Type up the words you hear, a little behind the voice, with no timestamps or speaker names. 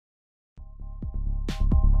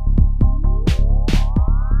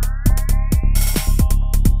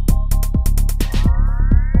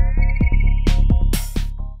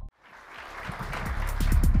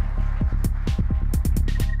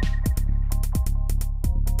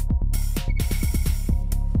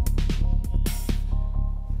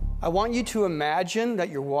I want you to imagine that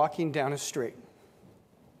you're walking down a street,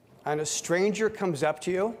 and a stranger comes up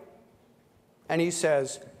to you, and he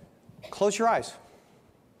says, close your eyes.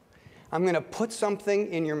 I'm going to put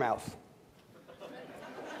something in your mouth.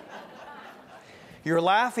 You're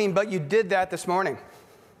laughing, but you did that this morning.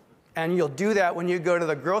 And you'll do that when you go to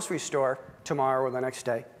the grocery store tomorrow or the next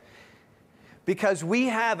day. Because we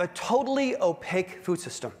have a totally opaque food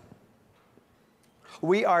system.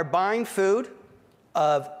 We are buying food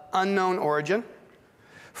of unknown origin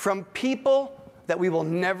from people that we will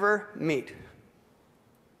never meet.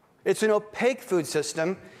 It's an opaque food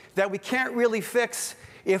system that we can't really fix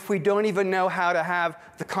if we don't even know how to have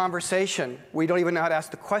the conversation. We don't even know how to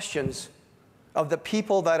ask the questions of the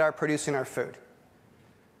people that are producing our food.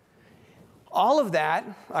 All of that,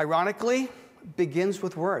 ironically, begins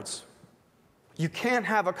with words. You can't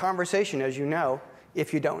have a conversation, as you know,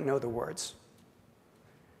 if you don't know the words.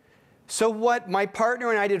 So what my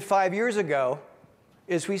partner and I did 5 years ago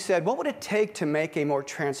is we said, what would it take to make a more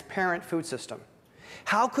transparent food system?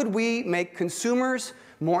 How could we make consumers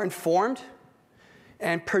more informed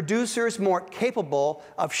and producers more capable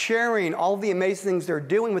of sharing all the amazing things they're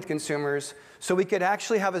doing with consumers so we could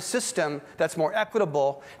actually have a system that's more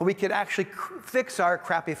equitable and we could actually fix our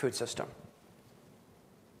crappy food system?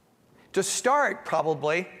 To start,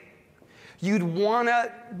 probably, you'd want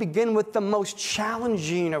to begin with the most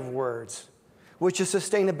challenging of words, which is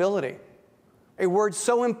sustainability. A word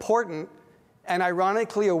so important, and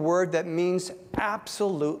ironically, a word that means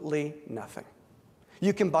absolutely nothing.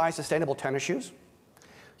 You can buy sustainable tennis shoes.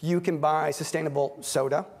 You can buy sustainable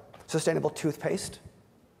soda, sustainable toothpaste,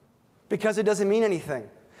 because it doesn't mean anything.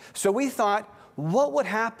 So we thought, what would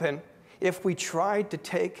happen if we tried to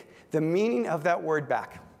take the meaning of that word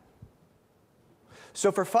back?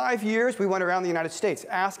 So for 5 years, we went around the United States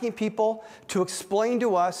asking people to explain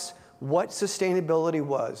to us what sustainability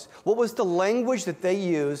was. What was the language that they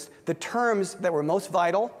used, the terms that were most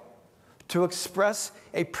vital to express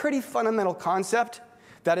a pretty fundamental concept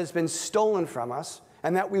that has been stolen from us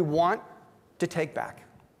and that we want to take back.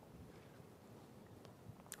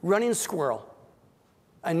 Running squirrel,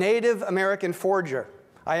 a Native American forager.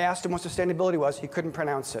 I asked him what sustainability was. He couldn't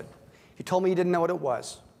pronounce it. He told me he didn't know what it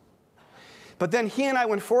was. But then he and I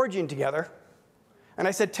went foraging together, and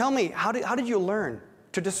I said, tell me, how did you learn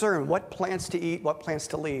to discern what plants to eat, what plants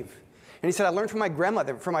to leave? And he said, I learned from my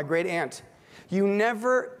grandmother, from my great aunt. You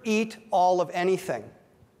never eat all of anything.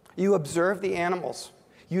 You observe the animals.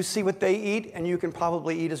 You see what they eat, and you can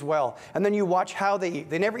probably eat as well. And then you watch how they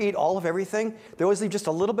eat. They never eat all of everything. They always leave just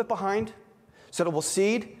a little bit behind, so that it will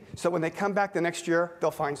seed, so when they come back the next year,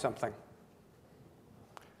 they'll find something.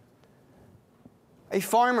 A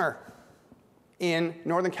farmer in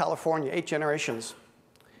Northern California, 8 generations.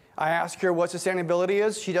 I ask her what sustainability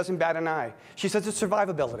is. She doesn't bat an eye. She says it's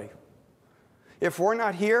survivability. If we're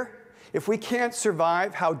not here, if we can't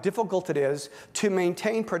survive how difficult it is to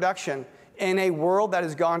maintain production in a world that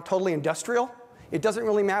has gone totally industrial, it doesn't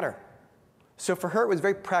really matter. So for her, it was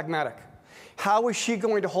very pragmatic. How is she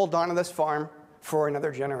going to hold on to this farm for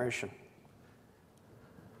another generation?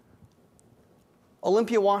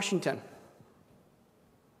 Olympia, Washington.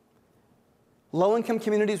 Low-income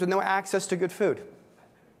communities with no access to good food.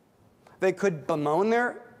 They could bemoan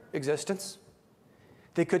their existence.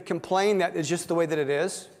 They could complain that it's just the way that it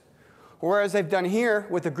is. Whereas they've done here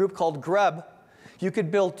with a group called Grub, you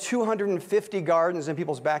could build 250 gardens in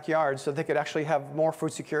people's backyards so they could actually have more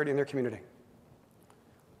food security in their community.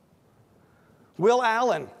 Will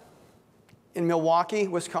Allen in Milwaukee,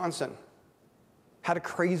 Wisconsin, had a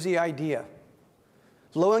crazy idea.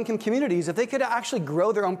 Low-income communities, if they could actually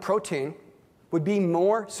grow their own protein, would be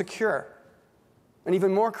more secure. And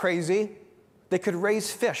even more crazy, they could raise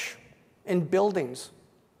fish in buildings,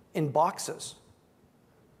 in boxes.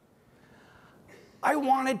 I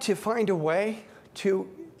wanted to find a way to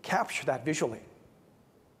capture that visually.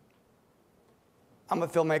 I'm a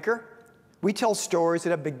filmmaker. We tell stories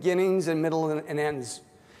that have beginnings and middle and ends.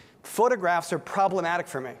 Photographs are problematic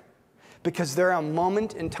for me because they're a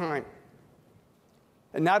moment in time.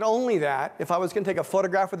 And not only that, if I was going to take a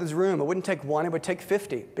photograph of this room, it wouldn't take one, it would take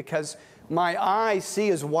 50, because my eyes see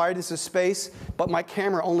as wide as the space, but my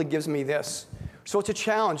camera only gives me this. So it's a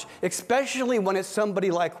challenge, especially when it's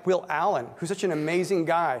somebody like Will Allen, who's such an amazing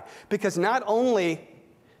guy, because not only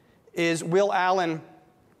is Will Allen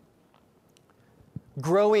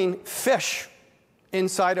growing fish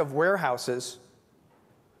inside of warehouses,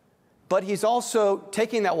 but he's also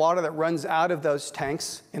taking that water that runs out of those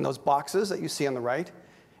tanks in those boxes that you see on the right,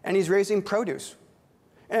 and he's raising produce.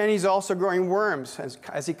 And he's also growing worms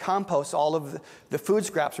as he composts all of the food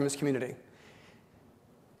scraps from his community.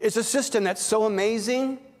 It's a system that's so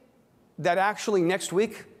amazing that actually next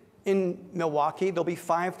week in Milwaukee, there'll be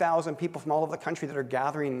 5,000 people from all over the country that are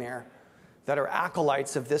gathering there, that are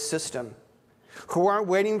acolytes of this system, who aren't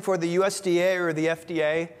waiting for the USDA or the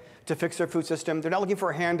FDA to fix their food system. They're not looking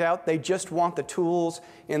for a handout. They just want the tools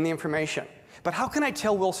and the information. But how can I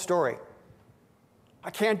tell Will's story?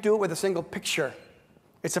 I can't do it with a single picture.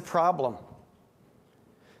 It's a problem.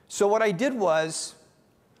 So what I did was,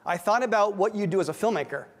 I thought about what you do as a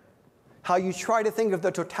filmmaker, how you try to think of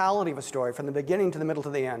the totality of a story from the beginning to the middle to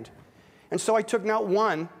the end. And so I took not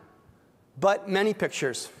one, but many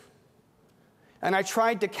pictures. And I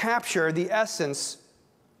tried to capture the essence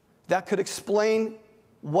that could explain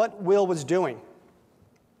what Will was doing.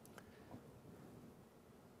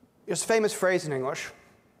 There's a famous phrase in English,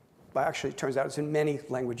 but actually it turns out it's in many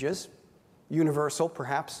languages, universal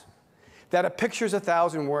perhaps, that a picture's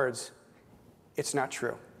 1,000 words. It's not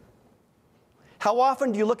true. How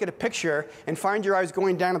often do you look at a picture and find your eyes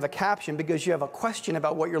going down to the caption because you have a question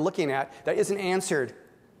about what you're looking at that isn't answered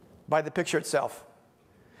by the picture itself?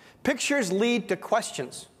 Pictures lead to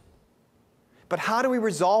questions. But how do we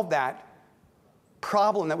resolve that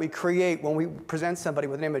problem that we create when we present somebody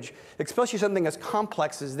with an image, especially something as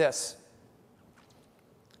complex as this?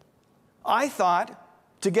 I thought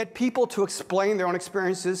to get people to explain their own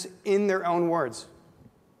experiences in their own words.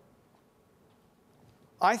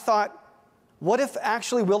 I thought, what if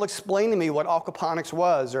actually Will explain to me what aquaponics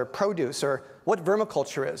was, or produce, or what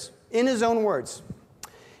vermiculture is, in his own words?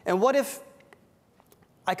 And what if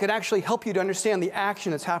I could actually help you to understand the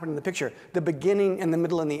action that's happening in the picture, the beginning and the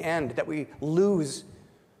middle and the end that we lose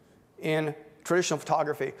in traditional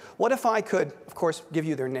photography? What if I could, of course, give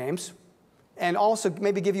you their names, and also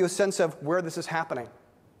maybe give you a sense of where this is happening?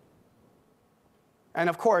 And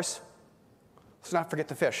of course, let's not forget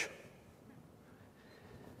the fish.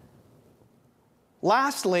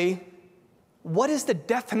 Lastly, what is the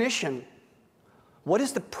definition? What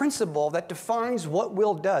is the principle that defines what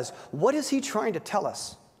Will does? What is he trying to tell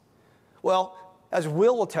us? Well, as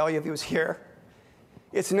Will will tell you if he was here,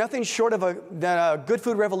 it's nothing short of than a good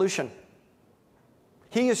food revolution.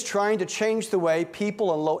 He is trying to change the way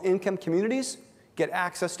people in low-income communities get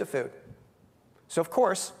access to food. So, of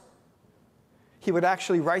course, he would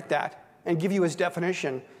actually write that and give you his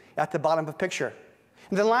definition at the bottom of a picture.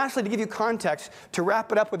 And then lastly, to give you context, to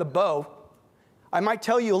wrap it up with a bow, I might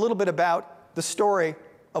tell you a little bit about the story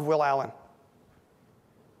of Will Allen.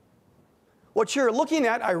 What you're looking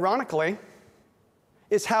at, ironically,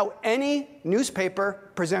 is how any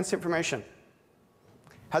newspaper presents information.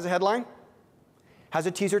 Has a headline, has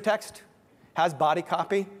a teaser text, has body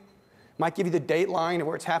copy, might give you the date line of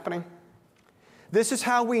where it's happening. This is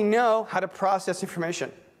how we know how to process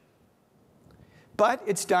information. But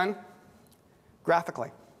it's done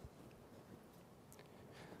graphically.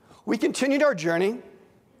 We continued our journey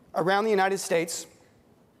around the United States,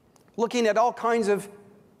 looking at all kinds of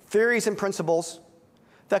theories and principles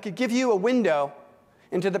that could give you a window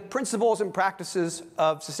into the principles and practices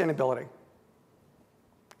of sustainability.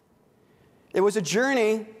 It was a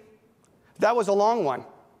journey that was a long one.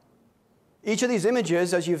 Each of these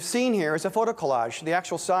images, as you've seen here, is a photo collage. The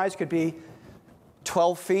actual size could be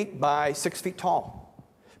 12 feet by 6 feet tall.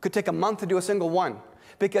 It could take a month to do a single one,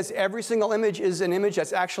 because every single image is an image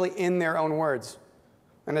that's actually in their own words.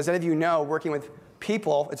 And as any of you know, working with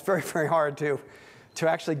people, it's very, very hard to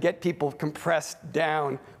actually get people compressed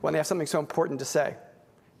down when they have something so important to say.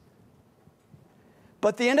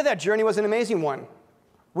 But the end of that journey was an amazing one.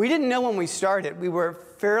 We didn't know when we started. We were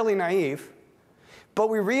fairly naive. But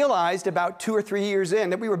we realized about 2 or 3 years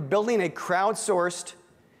in that we were building a crowdsourced,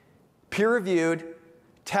 peer-reviewed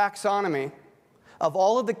taxonomy of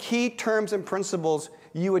all of the key terms and principles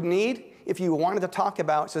you would need if you wanted to talk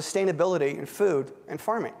about sustainability in food and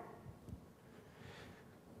farming.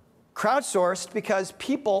 Crowdsourced because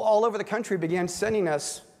people all over the country began sending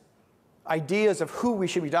us ideas of who we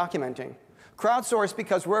should be documenting. Crowdsourced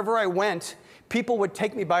because wherever I went, people would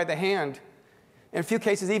take me by the hand, in a few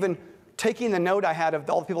cases even taking the note I had of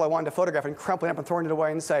all the people I wanted to photograph and crumpling up and throwing it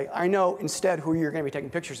away and say, I know instead who you're going to be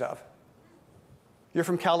taking pictures of. You're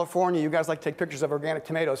from California, you guys like to take pictures of organic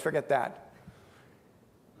tomatoes, forget that.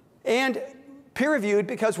 And peer-reviewed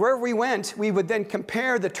because wherever we went, we would then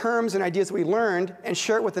compare the terms and ideas we learned and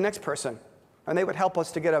share it with the next person. And they would help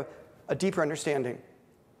us to get a deeper understanding.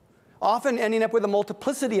 Often ending up with a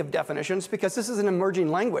multiplicity of definitions because this is an emerging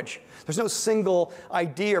language. There's no single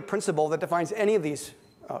idea or principle that defines any of these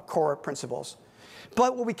core principles.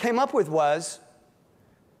 But what we came up with was,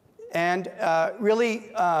 and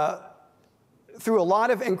really through a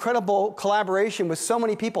lot of incredible collaboration with so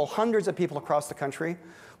many people, hundreds of people across the country,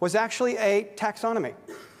 was actually a taxonomy,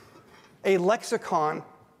 a lexicon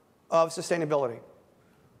of Sustainability.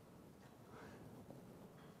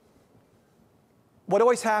 What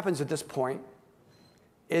always happens at this point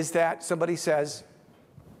is that somebody says,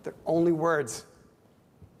 they're only words.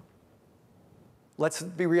 Let's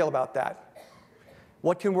be real about that.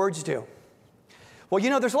 What can words do? Well, you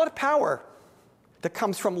know, there's a lot of power that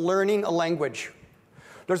comes from learning a language.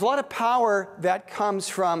 There's a lot of power that comes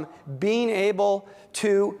from being able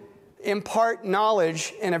to impart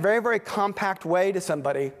knowledge in a very, very compact way to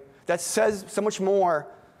somebody that says so much more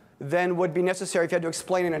than would be necessary if you had to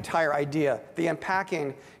explain an entire idea. The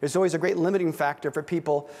unpacking is always a great limiting factor for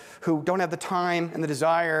people who don't have the time and the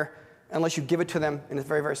desire unless you give it to them in a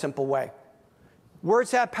very, very simple way.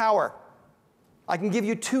 Words have power. I can give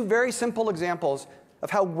you two very simple examples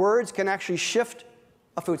of how words can actually shift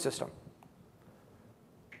a food system.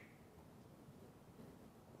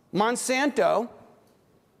 Monsanto,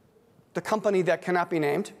 the company that cannot be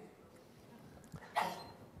named,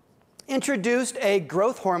 introduced a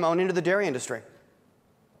growth hormone into the dairy industry.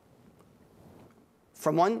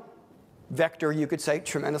 From one vector, you could say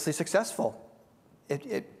tremendously successful.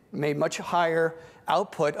 It made much higher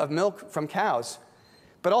output of milk from cows,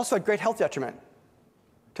 but also at great health detriment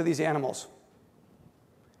to these animals.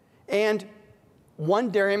 And one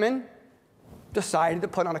dairyman decided to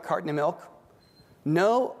put on a carton of milk,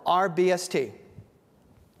 no RBST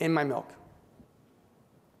in my milk.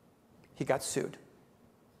 He got sued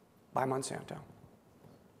by Monsanto.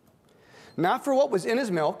 Not for what was in his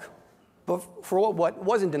milk, but for what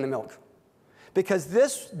wasn't in the milk. Because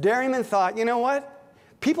this dairyman thought, you know what?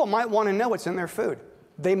 People might want to know what's in their food.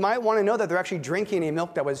 They might want to know that they're actually drinking a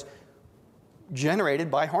milk that was generated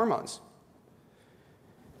by hormones.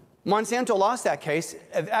 Monsanto lost that case,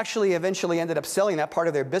 actually eventually ended up selling that part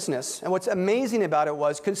of their business. And what's amazing about it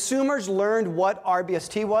was consumers learned what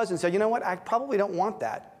RBST was and said, you know what, I probably don't want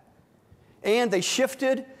that. And they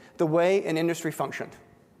shifted the way an industry functioned.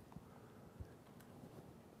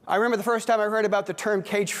 I remember the first time I heard about the term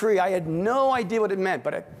cage-free, I had no idea what it meant,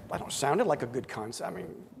 but it sounded like a good concept. I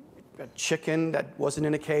mean, a chicken that wasn't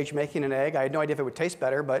in a cage making an egg, I had no idea if it would taste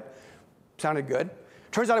better, but it sounded good.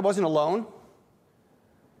 Turns out I wasn't alone.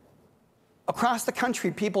 Across the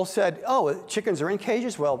country, people said, oh, chickens are in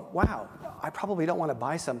cages? Well, wow, I probably don't want to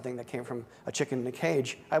buy something that came from a chicken in a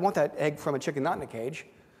cage. I want that egg from a chicken not in a cage.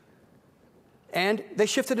 And they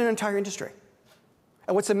shifted an entire industry.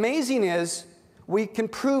 And what's amazing is we can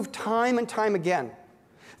prove time and time again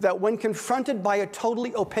that when confronted by a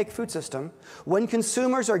totally opaque food system, when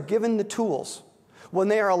consumers are given the tools, when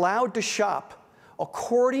they are allowed to shop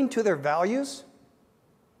according to their values,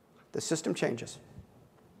 the system changes.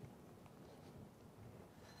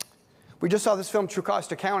 We just saw this film, True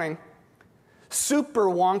Cost Accounting. Super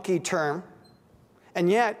wonky term, and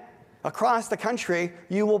yet across the country,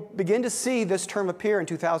 you will begin to see this term appear in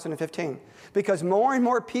 2015 because more and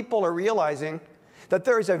more people are realizing that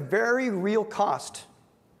there is a very real cost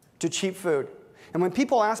to cheap food. And when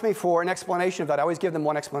people ask me for an explanation of that, I always give them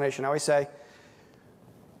one explanation. I always say,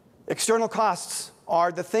 external costs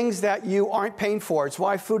are the things that you aren't paying for. It's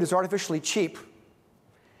why food is artificially cheap.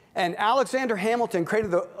 And Alexander Hamilton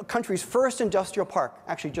created the country's first industrial park,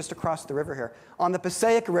 actually just across the river here, on the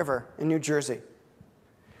Passaic River in New Jersey.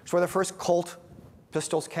 It's where the first Colt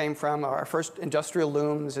pistols came from, our first industrial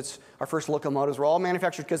looms, it's our first locomotives were all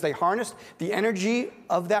manufactured because they harnessed the energy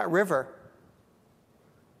of that river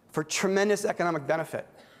for tremendous economic benefit.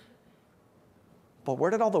 But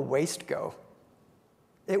where did all the waste go?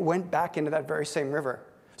 It went back into that very same river.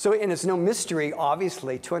 So, and it's no mystery,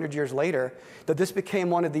 obviously, 200 years later, that this became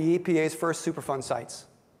one of the EPA's first Superfund sites.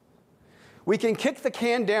 We can kick the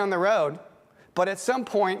can down the road, but at some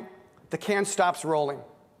point, the can stops rolling.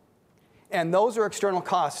 And those are external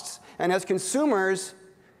costs. And as consumers,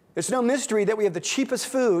 it's no mystery that we have the cheapest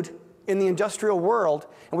food in the industrial world,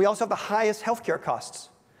 and we also have the highest healthcare costs.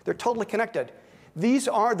 They're totally connected. These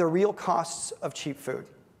are the real costs of cheap food.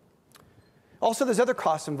 Also, there's other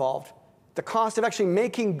costs involved. The cost of actually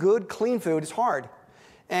making good, clean food is hard.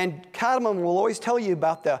 And Cattleman will always tell you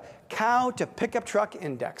about the cow to pickup truck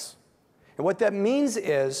index. And what that means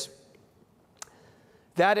is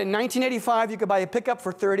that in 1985, you could buy a pickup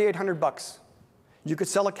for $3,800. You could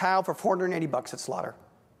sell a cow for $480 at slaughter.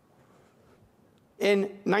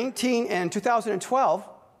 In 2012,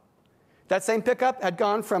 that same pickup had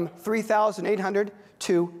gone from $3,800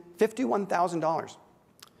 to $51,000.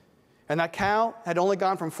 And that cow had only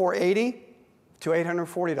gone from $480 to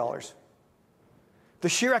 $840. The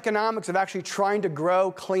sheer economics of actually trying to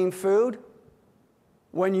grow clean food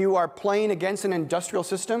when you are playing against an industrial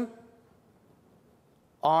system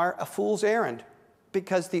are a fool's errand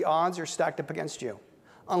because the odds are stacked up against you.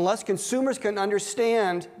 unless consumers can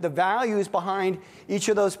understand the values behind each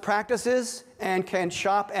of those practices and can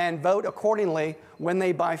shop and vote accordingly when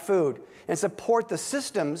they buy food and support the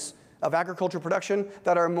systems of agricultural production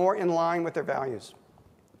that are more in line with their values.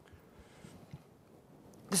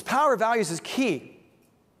 This power of values is key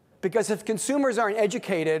because if consumers aren't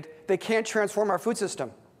educated, they can't transform our food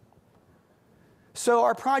system. So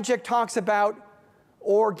our project talks about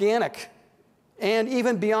organic and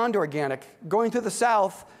even beyond organic. Going through the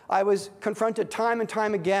South, I was confronted time and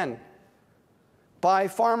time again by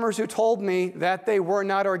farmers who told me that they were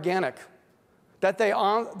not organic, that they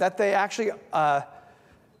actually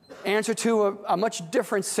answer to a much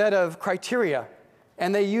different set of criteria,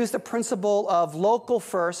 and they use the principle of local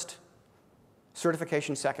first,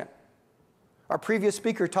 certification second. Our previous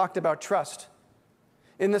speaker talked about trust.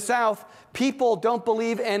 In the South, people don't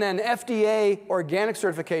believe in an FDA organic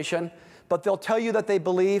certification, but they'll tell you that they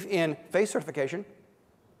believe in face certification,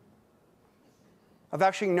 of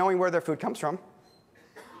actually knowing where their food comes from.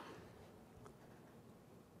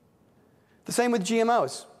 The same with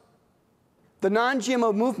GMOs. The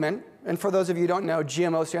non-GMO movement, and for those of you who don't know,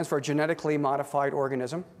 GMO stands for genetically modified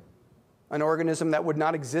organism, an organism that would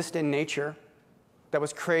not exist in nature, that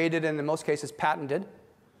was created and in most cases patented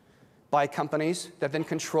by companies that then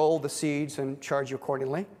control the seeds and charge you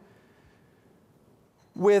accordingly.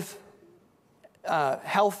 With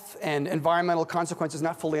health and environmental consequences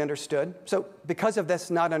not fully understood. So because of this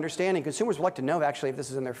not understanding, consumers would like to know actually if this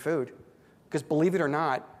is in their food. Because believe it or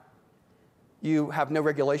not, you have no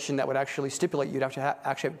regulation that would actually stipulate you'd have to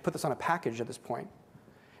actually put this on a package at this point.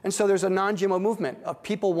 And so there's a non-GMO movement of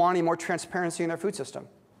people wanting more transparency in their food system.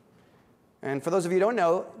 And for those of you who don't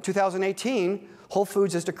know, 2018, Whole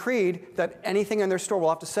Foods has decreed that anything in their store will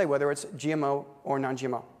have to say whether it's GMO or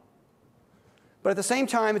non-GMO. But at the same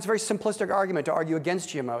time, it's a very simplistic argument to argue against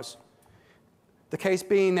GMOs. The case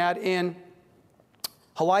being that in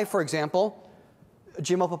Hawaii, for example,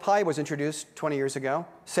 GMO papaya was introduced 20 years ago,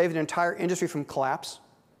 saved an entire industry from collapse.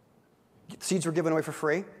 Seeds were given away for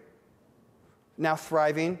free, now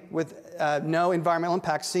thriving with no environmental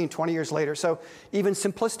impacts seen 20 years later. So even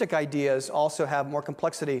simplistic ideas also have more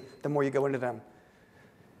complexity the more you go into them.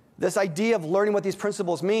 This idea of learning what these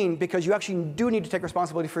principles mean, because you actually do need to take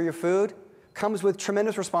responsibility for your food, comes with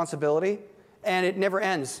tremendous responsibility, and it never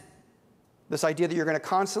ends. This idea that you're going to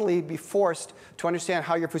constantly be forced to understand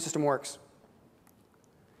how your food system works.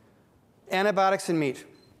 Antibiotics in meat.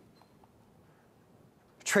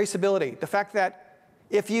 Traceability. The fact that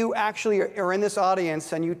if you actually are in this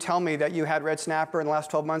audience and you tell me that you had red snapper in the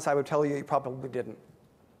last 12 months, I would tell you you probably didn't.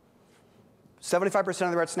 75%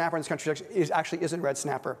 of the red snapper in this country actually isn't red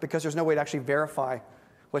snapper because there's no way to actually verify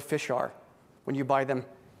what fish are when you buy them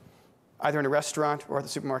either in a restaurant or at the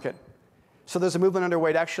supermarket. So there's a movement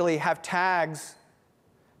underway to actually have tags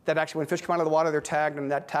that actually, when fish come out of the water, they're tagged,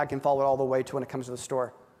 and that tag can follow it all the way to when it comes to the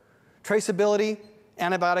store. Traceability,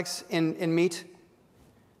 antibiotics in meat,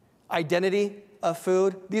 identity of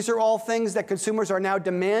food. These are all things that consumers are now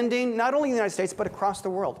demanding, not only in the United States, but across the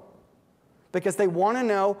world, because they want to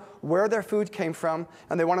know where their food came from,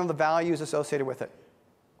 and they want to know the values associated with it.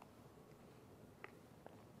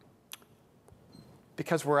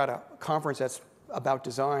 Because we're at a conference that's about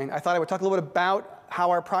design, I thought I would talk a little bit about how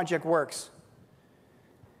our project works.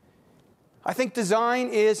 I think design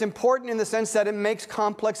is important in the sense that it makes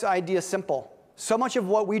complex ideas simple. So much of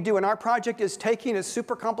what we do in our project is taking a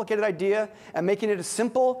super complicated idea and making it as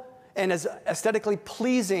simple and as aesthetically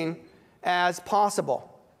pleasing as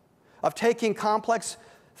possible. Of taking complex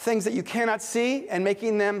things that you cannot see and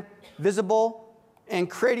making them visible and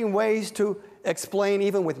creating ways to explain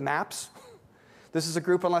even with maps. This is a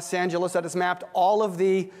group in Los Angeles that has mapped all of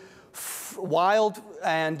the wild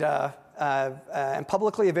and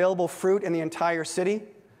publicly available fruit in the entire city.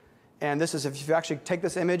 And this is, if you actually take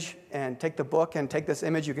this image and take the book and take this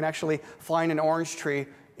image, you can actually find an orange tree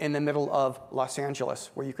in the middle of Los Angeles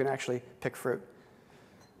where you can actually pick fruit.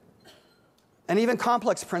 And even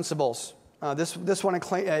complex principles. This one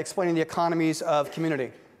explaining the economies of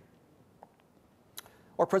community.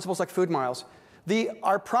 Or principles like food miles.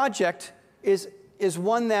 Our project is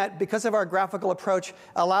one that, because of our graphical approach,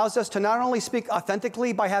 allows us to not only speak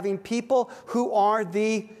authentically by having people who are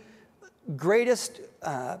the greatest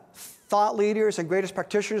thought leaders and greatest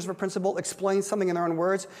practitioners of a principle explain something in their own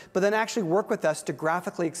words, but then actually work with us to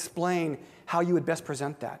graphically explain how you would best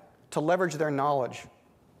present that, to leverage their knowledge.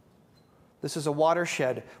 This is a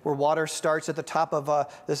watershed where water starts at the top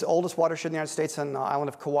of this oldest watershed in the United States on the island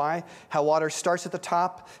of Kauai. How water starts at the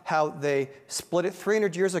top, how they split it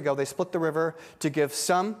 300 years ago. They split the river to give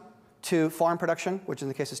some to farm production, which in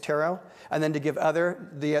the case is taro, and then to give other,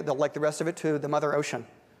 like the rest of it, to the Mother Ocean.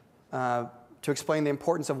 to explain the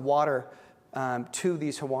importance of water to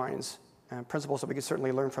these Hawaiians, principles that we can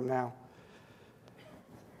certainly learn from now.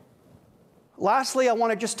 Lastly, I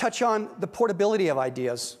want to just touch on the portability of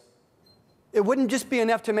ideas. It wouldn't just be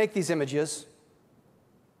enough to make these images,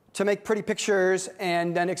 to make pretty pictures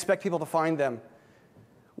and then expect people to find them.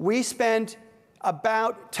 We spend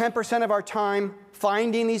about 10% of our time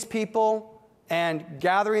finding these people and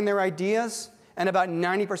gathering their ideas, and about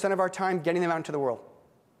 90% of our time getting them out into the world.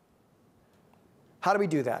 How do we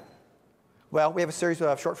do that? Well, we have a series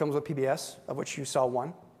of short films with PBS, of which you saw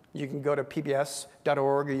one. You can go to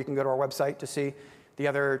pbs.org, or you can go to our website to see the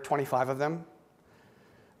other 25 of them.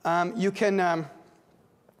 You can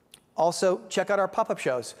also check out our pop-up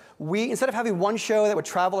shows. Instead of having one show that would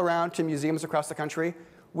travel around to museums across the country,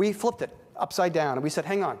 we flipped it upside down, and we said,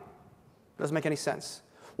 hang on, it doesn't make any sense.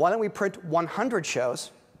 Why don't we print 100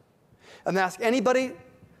 shows and ask anybody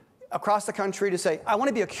across the country to say, I want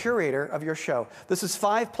to be a curator of your show. This is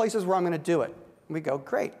 5 places where I'm going to do it. And we go,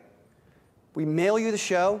 great. We mail you the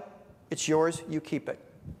show. It's yours. You keep it.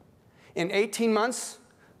 In 18 months,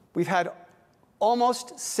 we've had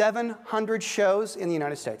almost 700 shows in the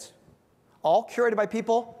United States, all curated by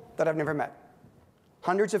people that I've never met.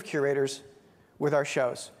 Hundreds of curators with our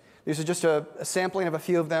shows. These are just a sampling of a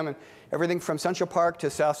few of them, and everything from Central Park to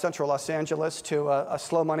South Central Los Angeles to a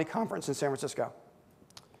Slow Money conference in San Francisco.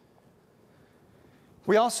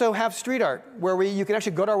 We also have street art, where you can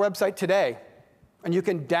actually go to our website today, and you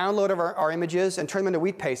can download our images and turn them into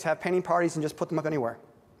wheat paste, have painting parties, and just put them up anywhere.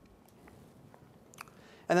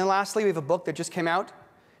 And then lastly, we have a book that just came out,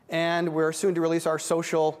 and we're soon to release our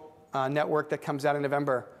social network that comes out in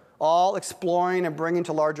November, all exploring and bringing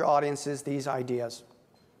to larger audiences these ideas.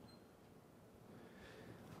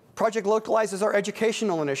 Project Localize is our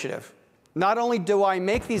educational initiative. Not only do I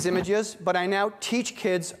make these images, but I now teach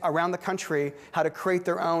kids around the country how to create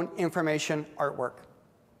their own information artwork.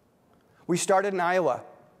 We started in Iowa.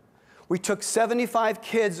 We took 75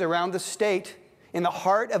 kids around the state in the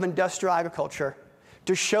heart of industrial agriculture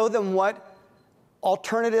to show them what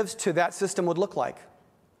alternatives to that system would look like.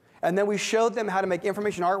 And then we showed them how to make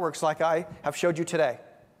information artworks like I have showed you today.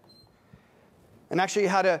 And actually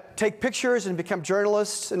how to take pictures and become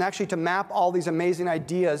journalists, and actually to map all these amazing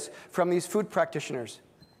ideas from these food practitioners.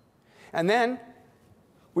 And then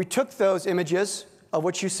we took those images, of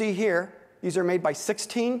which you see here. These are made by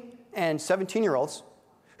 16 and 17-year-olds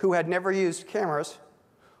who had never used cameras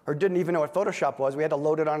or didn't even know what Photoshop was. We had to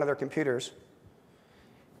load it onto their computers.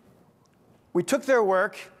 We took their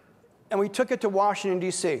work and we took it to Washington,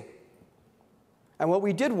 D.C. And what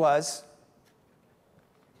we did was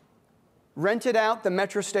rented out the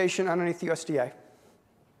metro station underneath the USDA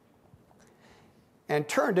and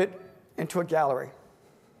turned it into a gallery,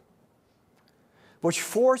 which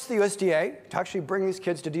forced the USDA to actually bring these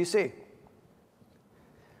kids to D.C.,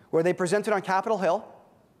 where they presented on Capitol Hill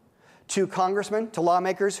to congressmen, to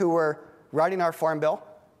lawmakers who were writing our farm bill,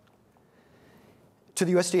 to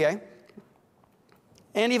the USDA,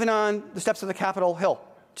 and even on the steps of the Capitol Hill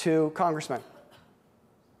to congressmen.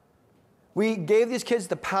 We gave these kids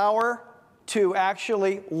the power to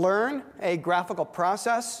actually learn a graphical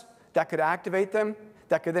process that could activate them,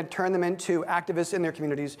 that could then turn them into activists in their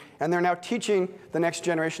communities, and they're now teaching the next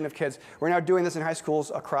generation of kids. We're now doing this in high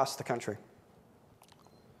schools across the country.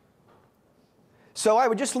 So I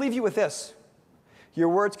would just leave you with this. Your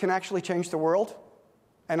words can actually change the world,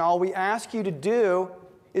 and all we ask you to do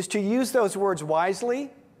is to use those words wisely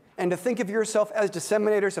and to think of yourself as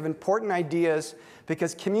disseminators of important ideas,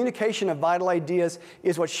 because communication of vital ideas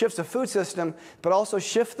is what shifts the food system, but also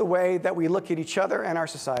shifts the way that we look at each other and our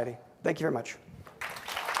society. Thank you very much.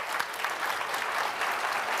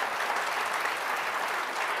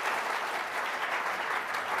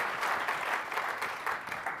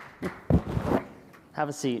 Have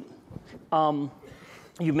a seat.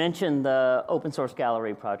 You mentioned the open source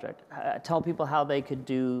gallery project. Tell people how they could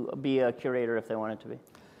be a curator if they wanted to be.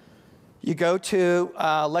 You go to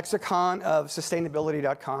Lexicon of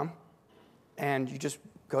Sustainability.com, and you just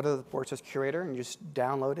go to where it says curator, and you just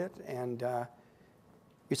download it, and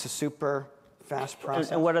it's a super fast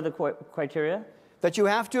process. And what are the criteria? That you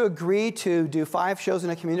have to agree to do 5 shows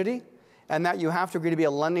in a community, and that you have to agree to be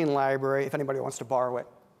a lending library if anybody wants to borrow it.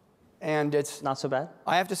 And it's not so bad.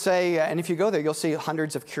 I have to say, and if you go there, you'll see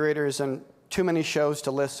hundreds of curators and too many shows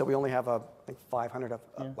to list, so we only have I think 500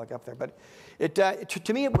 like up there. But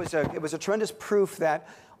to me, it was a tremendous proof that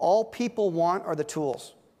all people want are the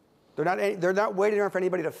tools. They're not waiting around for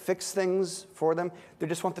anybody to fix things for them. They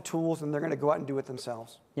just want the tools, and they're going to go out and do it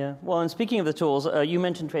themselves. Yeah. Well, and speaking of the tools, you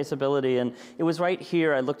mentioned traceability, and it was right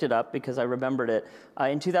here. I looked it up because I remembered it.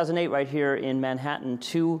 In 2008, right here in Manhattan,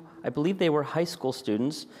 I believe they were high school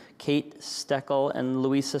students, Kate Steckel and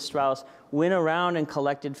Louisa Strauss, went around and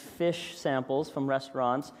collected fish samples from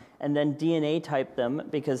restaurants and then DNA typed them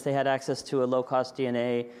because they had access to a low-cost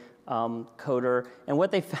DNA coder. And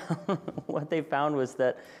what they found was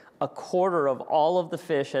that a quarter of all of the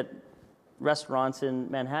fish at restaurants in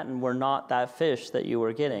Manhattan were not that fish that you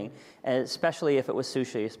were getting, and especially if it was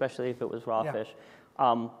sushi, especially if it was raw fish.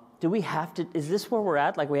 Do we have to, is this where we're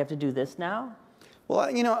at? Like we have to do this now? Well,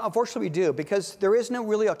 unfortunately we do, because there is no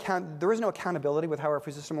accountability with how our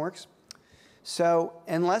food system works. So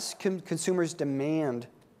unless consumers demand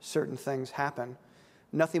certain things happen,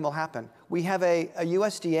 nothing will happen. We have a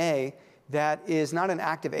USDA that is not an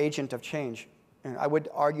active agent of change. And I would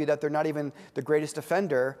argue that they're not even the greatest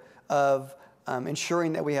defender of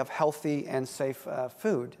ensuring that we have healthy and safe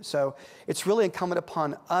food. So it's really incumbent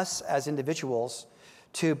upon us as individuals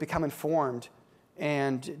to become informed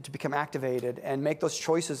and to become activated and make those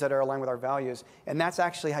choices that are aligned with our values. And that's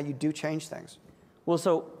actually how you do change things. Well,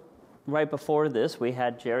 so right before this, we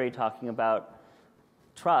had Jerry talking about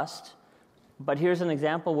trust. But here's an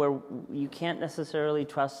example where you can't necessarily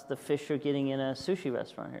trust the fish you're getting in a sushi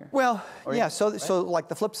restaurant here. Well, yeah. So like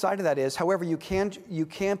the flip side of that is, however, you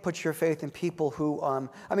can put your faith in people who.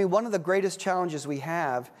 I mean, one of the greatest challenges we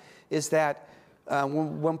have is that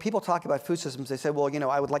when people talk about food systems, they say, well,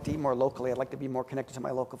 I would like to eat more locally. I'd like to be more connected to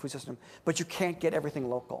my local food system. But you can't get everything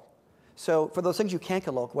local. So for those things you can't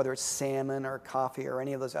get local, whether it's salmon or coffee or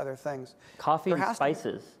any of those other things, coffee and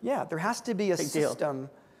spices. There has to be a system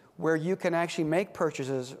where you can actually make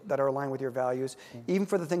purchases that are aligned with your values, even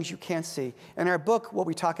for the things you can't see. In our book, what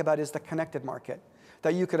we talk about is the connected market.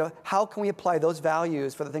 That you could, how can we apply those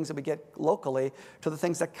values for the things that we get locally to the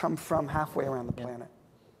things that come from halfway around the planet?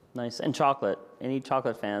 Nice. And chocolate. Any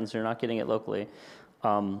chocolate fans, you're not getting it locally. We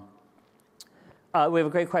have a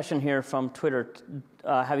great question here from Twitter.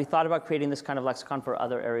 Have you thought about creating this kind of lexicon for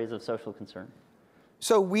other areas of social concern?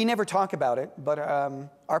 So we never talk about it, but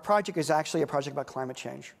our project is actually a project about climate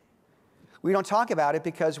change. We don't talk about it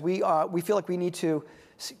because we feel like we need to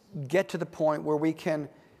get to the point where we can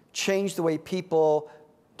change the way people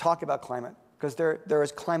talk about climate, because there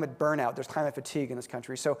is climate burnout, there's climate fatigue in this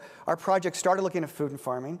country. So our project started looking at food and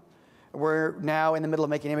farming. We're now in the middle of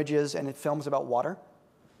making images and films about water,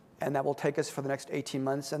 and that will take us for the next 18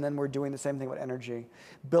 months, and then we're doing the same thing with energy.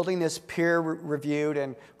 Building this peer-reviewed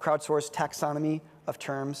and crowdsourced taxonomy of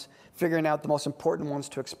terms, figuring out the most important ones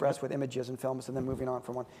to express with images and films, and then moving on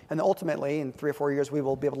from one. And then ultimately, in 3 or 4 years, we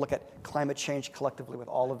will be able to look at climate change collectively with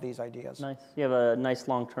all of these ideas. Nice. You have a nice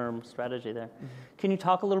long-term strategy there. Mm-hmm. Can you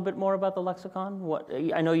talk a little bit more about the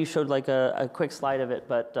lexicon? I know you showed like a quick slide of it,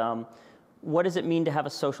 but what does it mean to have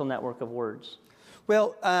a social network of words?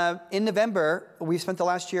 Well, in November, we spent the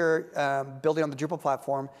last year building on the Drupal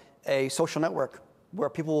platform a social network where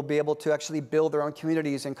people will be able to actually build their own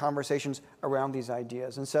communities and conversations around these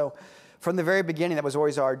ideas. And so from the very beginning, that was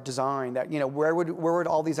always our design, that where would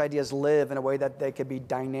all these ideas live in a way that they could be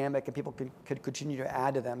dynamic and people could continue to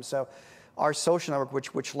add to them. So our social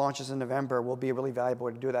network, which launches in November, will be a really valuable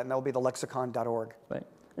way to do that, and that will be the lexicon.org. Right.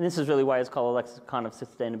 And this is really why it's called a Lexicon of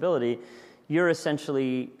Sustainability. You're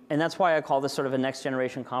essentially, and that's why I call this sort of a next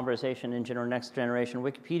generation conversation engine or next generation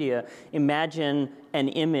Wikipedia. Imagine an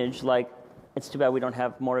image like, it's too bad we don't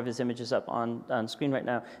have more of his images up on screen right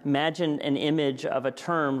now. Imagine an image of a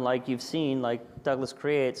term like you've seen, like Douglas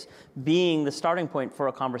creates, being the starting point for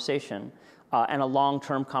a conversation and a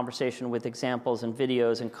long-term conversation with examples and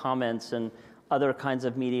videos and comments and other kinds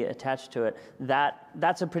of media attached to it.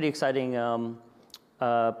 That's a pretty exciting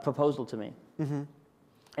proposal to me. Mm-hmm.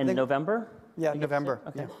 In November? Yeah, November.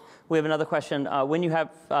 Okay. Yeah. We have another question. When you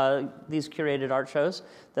have these curated art shows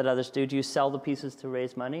that others do you sell the pieces to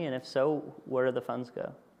raise money? And if so, where do the funds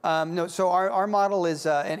go? No, so our model is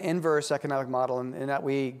an inverse economic model in that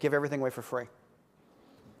we give everything away for free.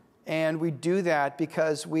 And we do that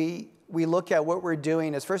because we look at what we're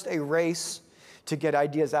doing as first a race to get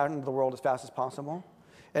ideas out into the world as fast as possible.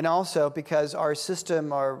 And also because our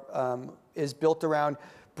system is built around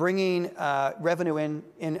bringing revenue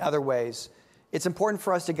in other ways. It's important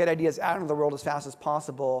for us to get ideas out into the world as fast as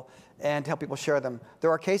possible and to help people share them. There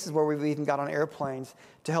are cases where we've even got on airplanes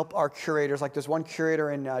to help our curators. Like there's one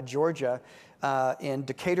curator in Georgia, in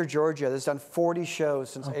Decatur, Georgia, that's done 40 shows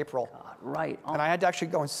since April. God, right. And I had to actually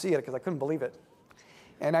go and see it because I couldn't believe it.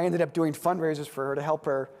 And I ended up doing fundraisers for her to help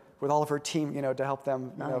her with all of her team, to help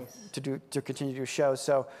them, Nice. to continue to do shows.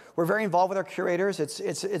 So we're very involved with our curators.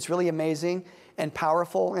 It's really amazing and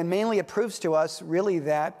powerful, and mainly it proves to us really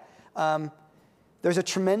that there's a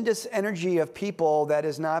tremendous energy of people that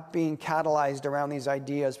is not being catalyzed around these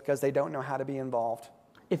ideas because they don't know how to be involved.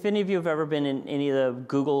 If any of you have ever been in any of the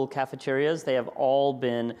Google cafeterias, they have all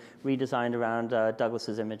been redesigned around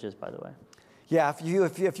Douglas's images, by the way. Yeah, if you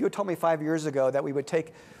had told me 5 years ago that we would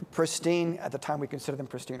take pristine, at the time we considered them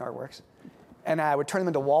pristine artworks, and I would turn them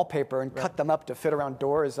into wallpaper and cut them up to fit around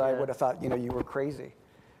doors, I would have thought, you were crazy.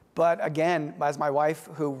 But again, as my wife,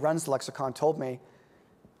 who runs the Lexicon, told me,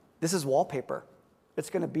 this is wallpaper. It's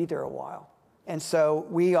going to be there a while. And so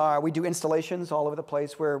we do installations all over the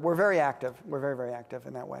place. We're very active. We're very, very active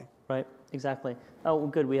in that way. Right, exactly. Oh, well,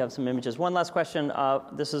 good, we have some images. One last question,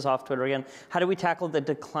 this is off Twitter again. How do we tackle the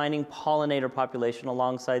declining pollinator population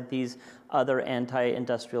alongside these other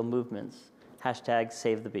anti-industrial movements? Hashtag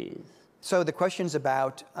save the bees. So the question's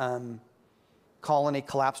about colony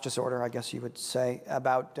collapse disorder, I guess you would say,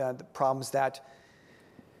 about the problems that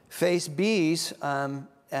face bees. And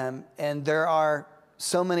there are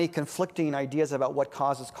so many conflicting ideas about what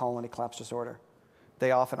causes colony collapse disorder. They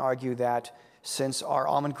often argue that since our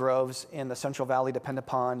almond groves in the Central Valley depend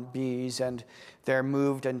upon bees, and they're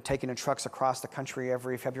moved and taken in trucks across the country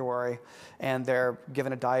every February, and they're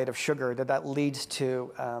given a diet of sugar, that leads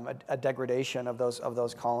to a degradation of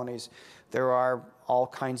those colonies. There are all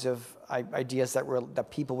kinds of ideas that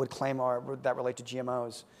people would claim that relate to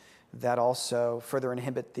GMOs that also further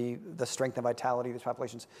inhibit the strength and vitality of these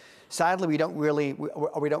populations. Sadly, we don't really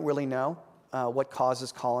know what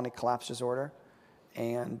causes colony collapse disorder,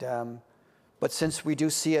 but since we do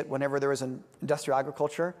see it whenever there is an industrial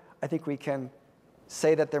agriculture, I think we can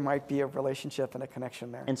say that there might be a relationship and a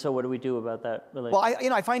connection there. And so what do we do about that relationship?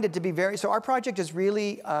 Well, I find it to be so our project is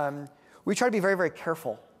really, we try to be very, very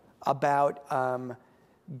careful about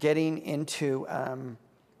getting into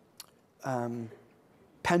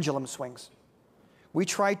pendulum swings. We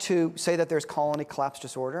try to say that there's colony collapse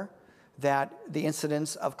disorder, that the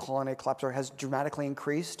incidence of colony collapse disorder has dramatically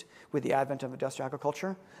increased with the advent of industrial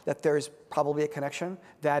agriculture, that there's probably a connection,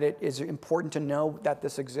 that it is important to know that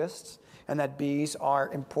this exists, and that bees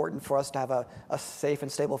are important for us to have a safe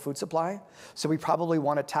and stable food supply. So we probably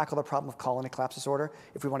want to tackle the problem of colony collapse disorder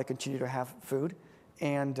if we want to continue to have food.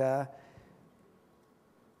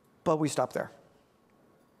 But we stop there.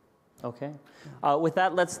 Okay. With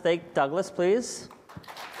that, let's thank Douglas, please.